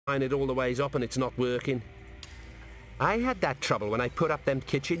it all the ways up and it's not working. I had that trouble when I put up them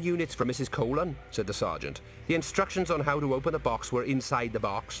kitchen units for Mrs. Colon, said the sergeant. The instructions on how to open the box were inside the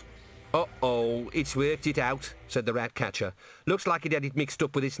box. Uh-oh, it's worked it out, said the rat catcher. Looks like it had it mixed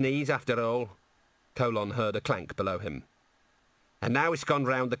up with its knees after all. Colon heard a clank below him. And now it's gone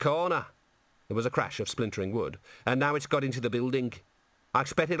round the corner. There was a crash of splintering wood. And now it's got into the building. I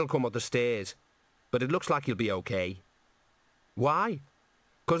expect it'll come up the stairs. But it looks like you'll be okay. Why?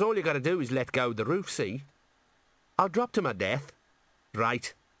 'Cause all you got to do is let go of the roof, see? I'll drop to my death.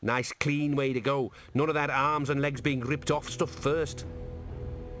 Right. Nice clean way to go. None of that arms and legs being ripped off stuff first.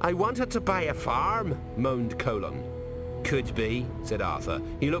 I wanted to buy a farm, moaned Colon. Could be, said Arthur.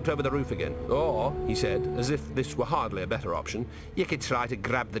 He looked over the roof again. Or, he said, as if this were hardly a better option, you could try to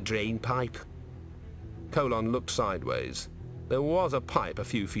grab the drain pipe. Colon looked sideways. There was a pipe a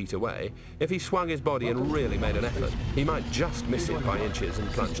few feet away. If he swung his body and really made an effort, he might just miss it by inches and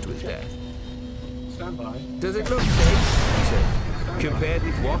plunge to his death. Does it look safe? He said. Compared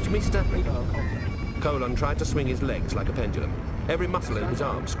with what, mister? Colon tried to swing his legs like a pendulum. Every muscle in his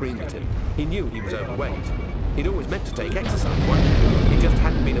arm screamed at him. He knew he was overweight. He'd always meant to take exercise once. He just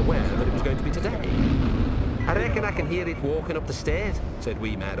hadn't been aware that it was going to be today. I reckon I can hear it walking up the stairs, said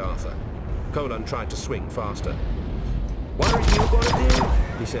wee mad Arthur. Colon tried to swing faster. What are you going to do?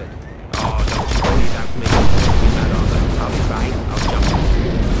 He said. Oh, don't you worry about me, wee mad Arthur. I'll be fine. I'll jump.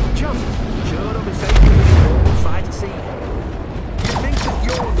 Jump? Sure, I'll be safe to the normal size to see. You think that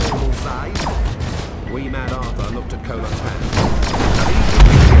you're normal size? Wee mad Arthur looked at Colon's hand.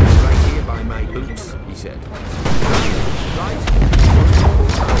 Right here by my boots, he said. Right. Normal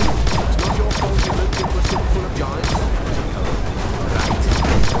size. It's not your fault you moved into a city full of giants, said Colon. Right.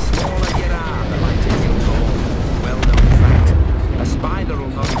 The smaller you are, the lighter you fall. Well-known fact. A spider will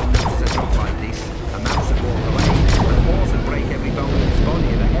not even notice a drop like this. A mouse would walk away. A horse would break every bone in his body,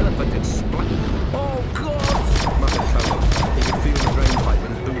 and an elephant would splat. Oh, God! Muttered Colon. He could feel the drain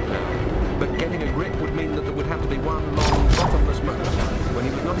pipeman's boot now. But getting a grip would mean that there would have to be one long, bottomless motor, when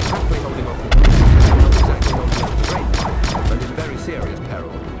he was not exactly holding on to the roof, not exactly holding on to the drain pipe, and in very serious peril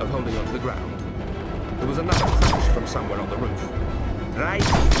of holding on to the ground. There was another crash from somewhere on the roof. Right,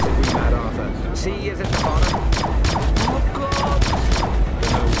 said wee mad Arthur. See yous at the bottom. Oh, God! The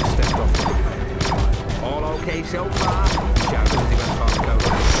gnome stepped off the roof. All okay so far? He shouted as he went past Colon.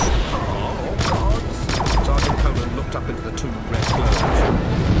 Oh, God! Sergeant Colon looked up into the two red globes.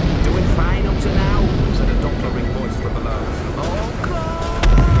 Doing fine up to now, said a Doppler-ring voice from below. Oh, God!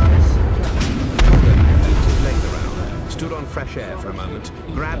 Colon moved his legs around, stood on fresh air for a moment,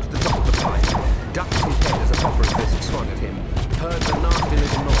 grabbed the top of the pipe, ducked his head as a popper fist swung at him, heard the nasty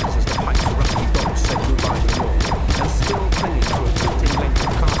little noise as the pipe's rusty bolts said goodbye to the wall, and still clinging to a tilting length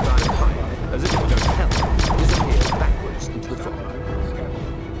of cast iron pipe, as if it were going to help, disappeared backwards into the fog.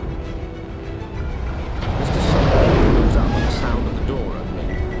 Mr. Sawbucks looked up at the sound of the door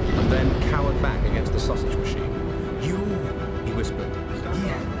opening, and then cowered back against the sausage machine. You, he whispered.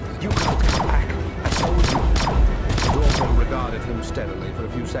 You can't come back. I told you. Dorfman regarded him steadily for a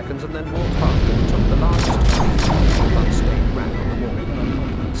few seconds and then walked past him and took the largest blood-stained rag on the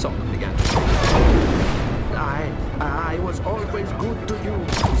wall. Sock began to shake. I was always good to you,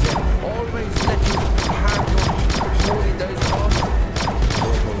 he said. Always let you have your holy days off.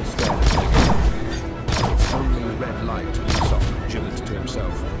 Dorfman stared at him. It's only red light, Sock gibbered to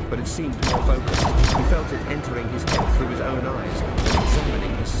himself, but it seemed more focused. He felt it entering his head through his own eyes and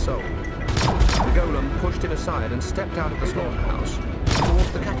examining his soul. The golem pushed him aside and stepped out of the slaughterhouse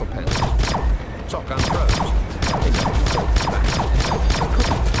towards the cattle pen. Sock unfroze. He never thought back. He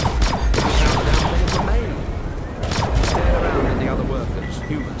couldn't. It was how the damn thing had remained. He stared around at the other workers,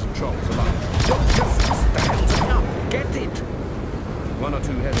 humans and trolls alike. Don't just stand up! Get it! One or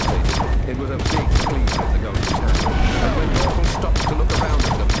two hesitated. It was a big cleaver in the golem's hand. And when Dorfman stopped to look around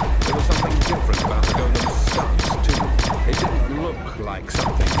at them, there was something different about the golem's stance, too. It didn't look like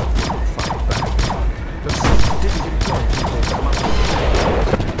something that would fight back. But Sock didn't employ people that much.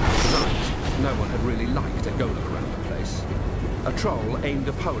 Besides, no one had really liked a golem around the place. A troll aimed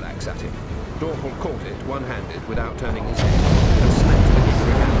a poleaxe at him. Dorfman caught it, one-handed, without turning his head, and snatched the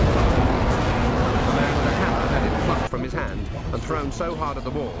hickory hammer. The man with a hammer had it plucked from his hand and thrown so hard at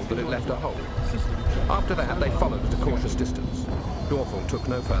the wall that it left a hole. After that, they followed at a cautious distance. Dorfman took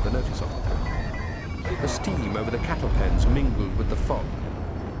no further notice of them. The steam over the cattle pens mingled with the fog.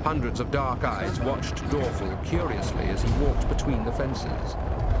 Hundreds of dark eyes watched Dorfman curiously as he walked between the fences.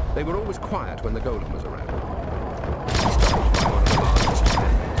 They were always quiet when the golem was around. He stopped by one of the largest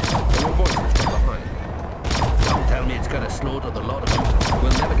pens. There were voices from behind. Don't tell me it's going to slaughter the lot of them.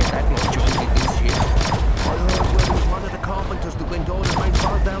 We'll never get that lot jointed this year. I heard where there was one of the carpenters that went on and made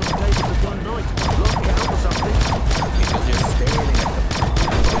fall down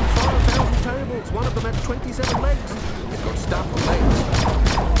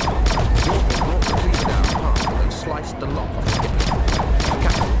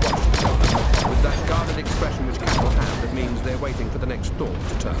waiting for the next thought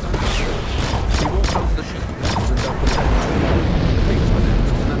to turn. He walked onto the sheep pens and opened them. The pigs were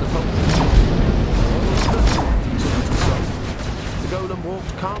next, and then the poultry. The golem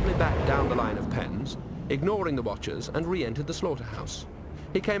walked calmly back down the line of pens, ignoring the watchers, and re-entered the slaughterhouse.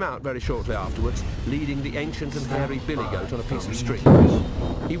 He came out very shortly afterwards, leading the ancient and hairy billy goat on a piece of string.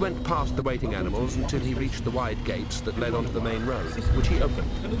 He went past the waiting animals until he reached the wide gates that led onto the main road, which he opened.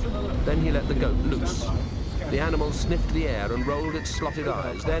 Then he let the goat loose. The animal sniffed the air and rolled its slotted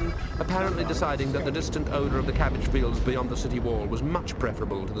eyes. Then, apparently deciding that the distant odour of the cabbage fields beyond the city wall was much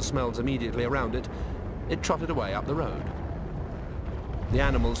preferable to the smells immediately around it, it trotted away up the road. The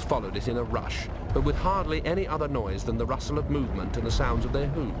animals followed it in a rush, but with hardly any other noise than the rustle of movement and the sounds of their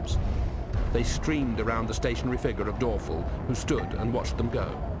hooves. They streamed around the stationary figure of Dorfel, who stood and watched them go.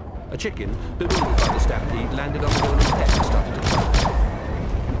 A chicken, bewildered by the stampede, landed on the golem's head and started to cry.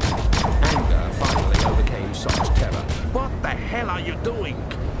 Anger finally overcame Sock's terror. "What the hell are you doing?"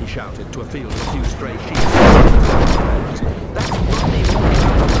 he shouted to a field of a few stray sheep. "That's running all over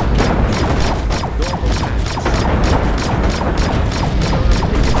the couch." Dorfel's hands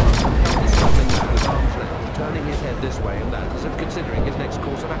turning his head this way and that, as if considering his next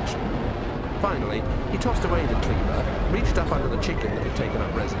course of action. Finally, he tossed away the cleaver, reached up under the chicken that had taken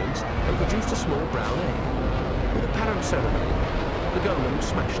up residence, and produced a small brown egg. With apparent ceremony, the golem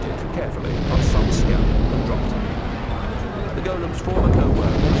smashed it carefully on Sock's scalp and dropped it. The golem's former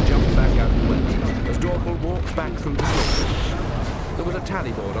co-workers jumped back out of the way as Dorfel walked back through the slaughterhouse. There was a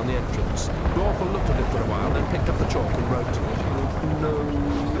tally board on the entrance. Dorfel looked at it for a while, then picked up the chalk and wrote, "No,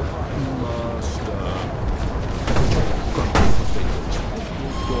 master." Crunching his fingers,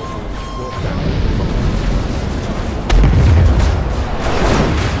 Dorfel walked down to the front.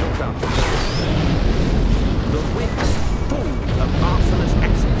 Looked out the door. "The wick's full of arsonous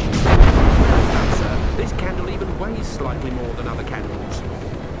acid." "Sir, this candle even weighs slightly more than other candles."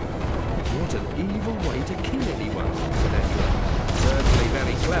 "What an evil way to kill anyone," said Angela. "Certainly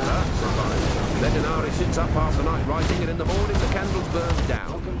very clever," said Vine. "Vetinari sits up half the night writing, and in the morning the candle's burned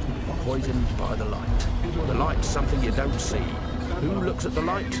down. Poisoned by the light. The light's something you don't see. Who looks at the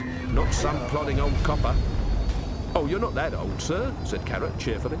light? Not some plodding old copper." "Oh, you're not that old, sir," said Carrot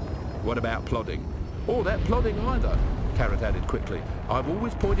cheerfully. "What about plodding?" "Or that plodding either," Carrot added quickly. "I've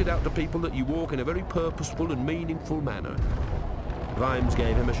always pointed out to people that you walk in a very purposeful and meaningful manner." Vimes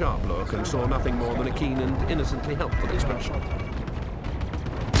gave him a sharp look and saw nothing more than a keen and innocently helpful expression.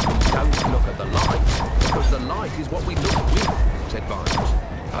 "Don't look at the light, because the light is what we look with," said Vimes.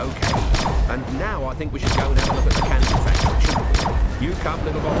 "Okay, and now I think we should go and have a look at the candle factory, shouldn't we? You come,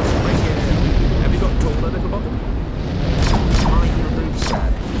 little bottom, bring it. Have you got taller, little bottom?" "I will move, sir,"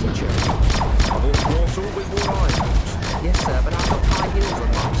 said Cherry. "I've all Warsaw with more iron boots." "Yes, sir, but I've got high heels on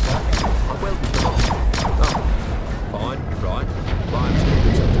mine, sir. I welded them on." "Oh, fine, right." Vimes pulled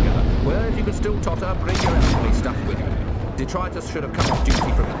himself together. "Well, if you can still totter, bring your elderly stuff with you. Detritus should have come off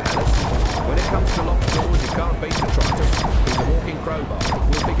duty from the palace. When it comes to locked doors, you can't beat Detritus. He's a walking crowbar.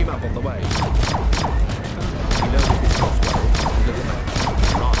 We'll pick him up on the way." He loaded his crossbow and looked at us.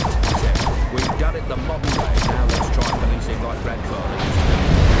 "Right," he said. "We've done it the modern way. Now let's try policing like grandfather used to do.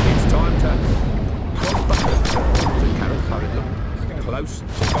 It's time to..." "Crossbow," said Carrot hurriedly. "Close,"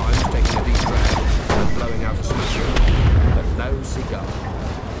 said Vimes, taking a deep drag and blowing out a smoke. But no cigar.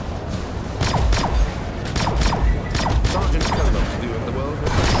 Sergeant Colonel's view of the world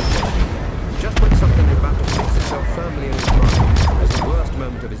was changing. Just when something was about to fix itself firmly in his mind as the worst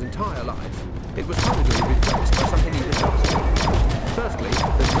moment of his entire life, it was hurriedly replaced by something even worse. Firstly,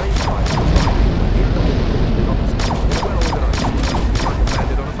 the grave fire was in the building opposite. Well organised, might have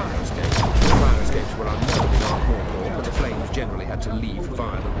landed on a fire escape. The fire escapes were unknown in our Hawklaw, but the flames generally had to leave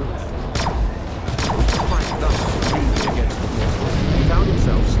via the roof. Despite thus leaning against the wall, he found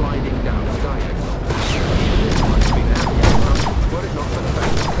himself sliding down a diagonal. Might have been out were it not for the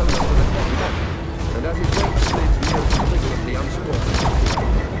fact that Conan was a heavy man, and as his weight slid near the middle of the unsupported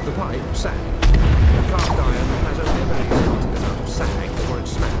the pipe sang. The cast iron has only a very limited amount of sag before it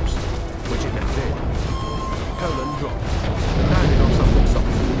snaps, which it now did. Conan dropped and landed on something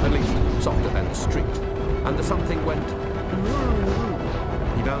soft, at least softer than the street, and the something went.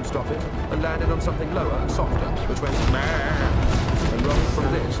 He bounced off it and landed on something lower and softer, which went and rolled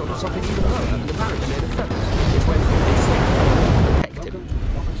from this onto something even lower and apparently made of feathers, which went and pecked him.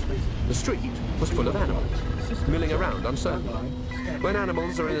 The street was full of animals, milling around uncertainly. When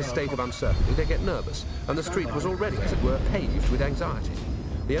animals are in a state of uncertainty, they get nervous, and the street was already, as it were, paved with anxiety.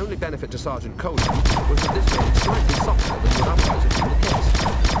 The only benefit to Sergeant Coleman was that this made it slightly softer than would otherwise have been the case.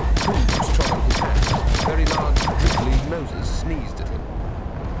 Hooves trod on his hands, very large, dribbly noses sneezed at him.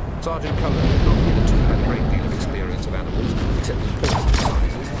 Sergeant Cullen had not hitherto had a great deal of experience kinds of animals, except in portion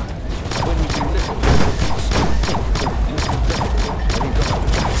sizes. When you do little, it's still pink, and he got up to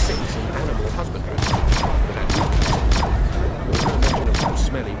class 6 in animal husbandry. But at there was no mention of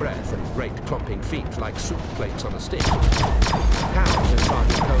smelly breath and great clomping feet like soup plates on a stick. Cows in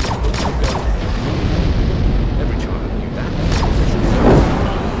Sergeant Cole's book would go. Every child knew that.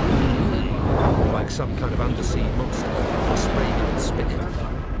 Like some kind of undersea monster, or sprayed with spit.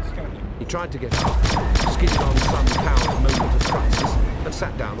 He tried to get up, skidded on some cow's moment of crisis, and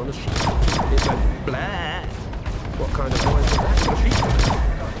sat down on a sheep. It went blah. What kind of noise was that for a sheep?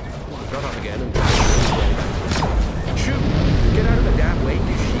 He got up again and dragged his way back. Shoot! Get out of the damn way,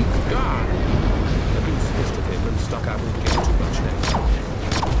 you sheep! God! The goose hissed at him and stuck out and gave too much next.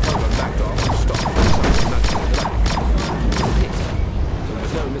 Coleman backed off and stopped, nudging in the back. There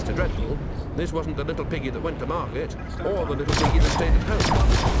was no Mr. Dreadful. This wasn't the little piggy that went to market, or the little piggy that stayed at home.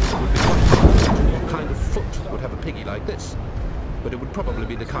 It would be quite hard to imagine what kind of foot would have a piggy like this. But it would probably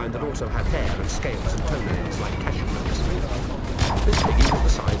be the kind that also had hair and scales and toenails like cashew nuts. This piggy was the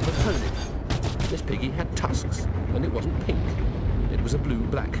size of a pony. This piggy had tusks, and it wasn't pink. It was a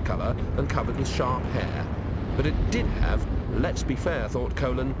blue-black colour and covered with sharp hair. But it did have, let's be fair, thought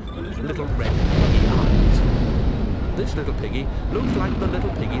Colin, little red piggy eyes. This little piggy looked like the little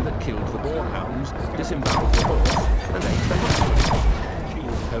piggy that killed the boarhounds, disemboweled the horse, and ate the husband.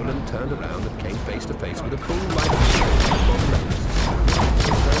 Colin turned around and came face to face with a bull like on legs.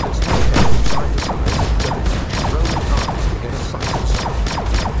 It turned its head from side to side, with its rolling arms to get a sight of sight.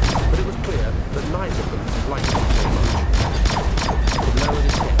 But it was clear that neither of them liked it very much. It lowered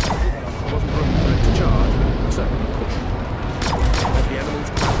its head. There wasn't room for it to charge, but certainly push. As the animals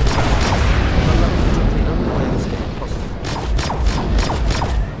clattered around, the lump took the only step possible.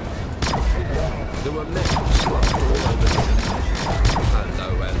 There were men slumped all over the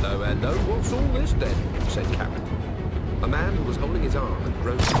Hello, what's all this then? Said Carrot. A man who was holding his arm and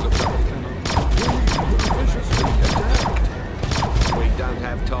Rosie looked up at him. You're viciously attacked. We don't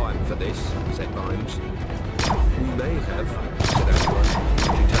have time for this, said Vimes. We may have, said Angela.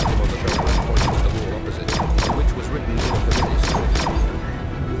 She tapped him on the shoulder and pointed to the wall opposite, on which was written in a familiar script.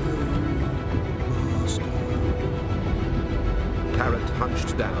 Carrot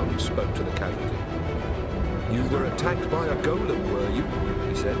hunched down and spoke to the casualty. You were attacked by a golem, were you?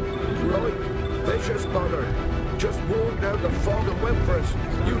 He said. Right, vicious bugger. Just walked out the fog and went for us.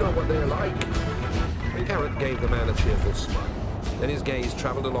 You know what they're like. Carrot gave the man a cheerful smile. Then his gaze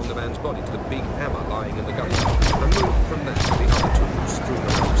travelled along the man's body to the big hammer lying in the gutter, and moved from that to the other tools strewn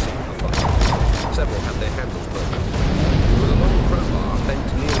around the scene of the fire. Several had their handles broken. There was a long crowbar bent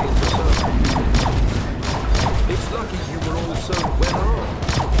nearly into a circle. It's lucky you were all so well armed,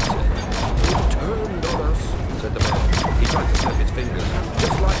 he said. It turned on us, said the man. He tried to snap his fingers.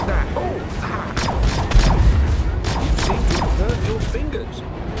 Just like that. Oh, ah! You seem to have hurt your fingers.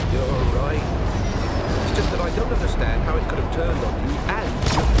 You're right. It's just that I don't understand how it could have turned on you and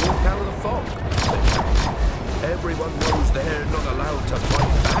just walked out of the fog, said Carrot. Everyone knows they're not allowed to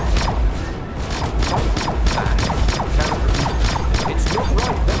fight back. Fight back, Carrot. It's not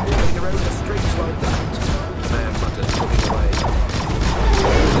right them walking around the streets like that, the man muttered, looking away.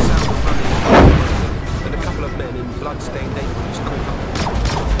 The sound of running and a couple of men in blood-stained aprons caught up.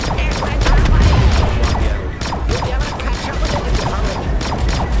 It went that way! One yelled. You'll be able to catch up with it in the hurry.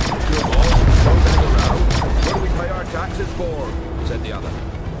 Good on, slow down the road. What do we pay our taxes for? Said the other.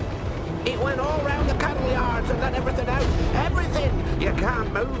 It went all round the cattle yards and let everything out. Everything! You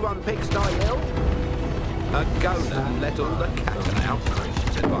can't move on Pigsty Hill. A golem let all the cattle out,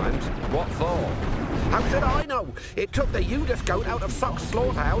 said Vimes. What for? How should I know? It took the Udis goat out of Sock's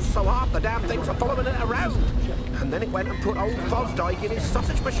slaughterhouse, so half the damn things are following it around. And then it went and put old Fosdyke in his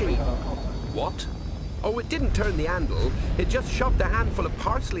sausage machine. What? Oh, it didn't turn the handle. It just shoved a handful of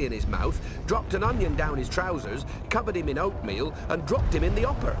parsley in his mouth, dropped an onion down his trousers, covered him in oatmeal, and dropped him in the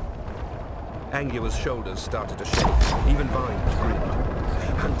hopper. Angua's shoulders started to shake. Even Vimes grinned.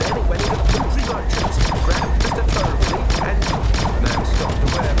 And then it went into the poultry merchants, grabbed Mr. Turvey, and... The man stopped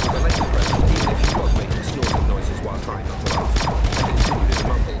aware of the lady present, even if she was making snorting noises while trying not to laugh, and continued in a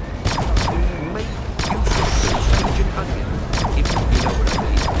mumble. Make use of the Squadron Battle, if you know what I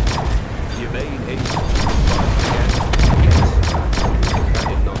mean. You mean him? Yes.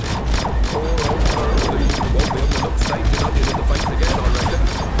 Companion nodded. Poor old Turvey won't be able to look safe and onion in the face again, I reckon.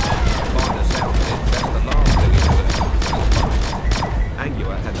 By the sound of it, that's the last thing he's going to do.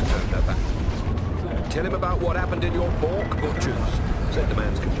 Angua had to turn her back. Tell him about what happened in your pork butchers, said the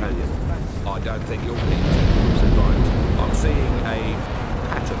man's companion. I don't think you'll need to, said Vimes. I'm seeing a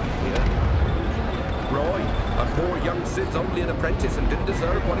pattern here. Right, a poor young Sid's only an apprentice and didn't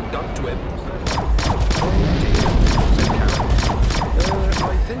deserve what he'd done to him. Oh dear, said Carrot. I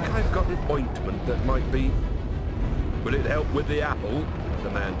think I've got an ointment that might be... Will it help with the apple? The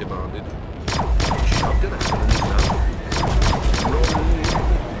man demanded. He shoved an apple in his mouth. Wrong.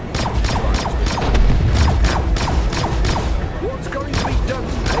 What's going to be done,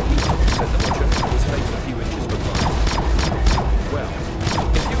 eh? Said the butcher, his face a few inches from mine. Well,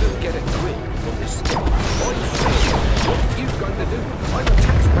 if you don't get it quick from this stick, I'm serious. What are you going to do? I'm a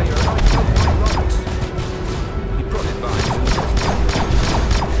taxpayer and I know my rights. He prodded Vines and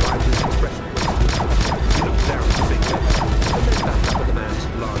Vines' expression was good. He looked down at the finger and then back up at the man's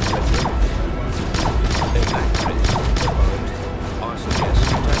large red ring. In that case, said Vines, I suggest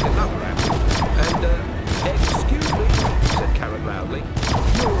you take another apple and, excuse me, said Carrot loudly.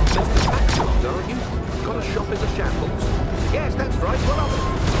 You're Mr. Maxfield, aren't you? Got a shop in the Shambles? Yes, that's right. What of it?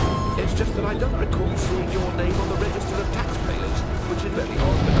 It's just that I don't recall seeing your name on the register of taxpayers, which is very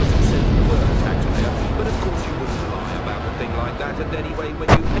odd because it said you were a taxpayer, but of course you wouldn't lie about a thing like that, and anyway, when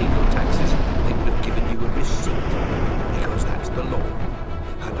you paid your taxes, they would have given you a receipt, because that's the law.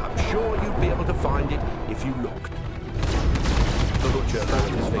 And I'm sure you'd be able to find it if you looked. The butcher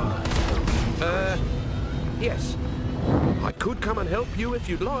lowered his finger. Yes. I could come and help you if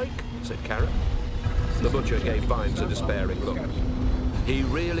you'd like, said Carrot. The butcher gave Vines a despairing look. He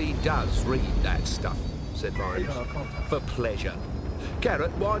really does read that stuff, said Vines. For pleasure.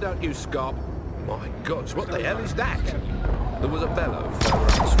 Carrot, why don't you scop? My gods, what the hell is that? There was a bellow further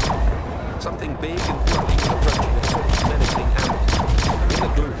up the street. Something big and bloody was approaching a sort of menacing hand. In the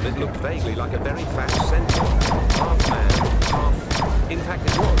gloom, it looked vaguely like a very fat centaur. Half man, half... In fact,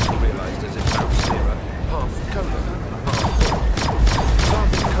 it was, he realised as it bounced nearer, half cola, half bull.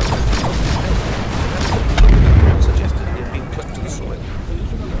 Sergeant Cola was suggested he had been cut to the soil.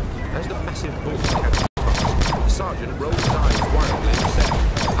 As the massive bull carried across, the sergeant rolled his eyes wildly and said,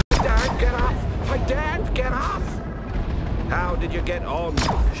 "I daren't get off! I daren't get off!" "How did you get on?"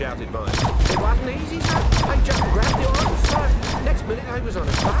 shouted Vines. "It wasn't easy, sir. I just grabbed the arm, sir. Next minute I was on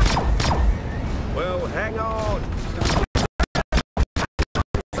his back." "Well, hang on."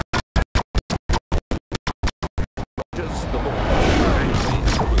 Rogers, the more angry and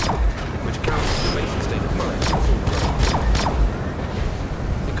Booo, which counts the basic state of mind for full grown.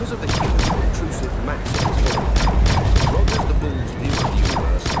 Because of the huge intrusive mass of his body, Rogers the Bull's view of the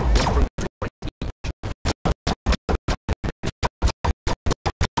universe was from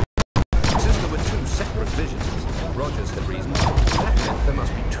since there were two separate visions, Rogers had reasoned that meant there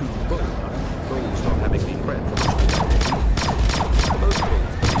must be two bulls not having been bred from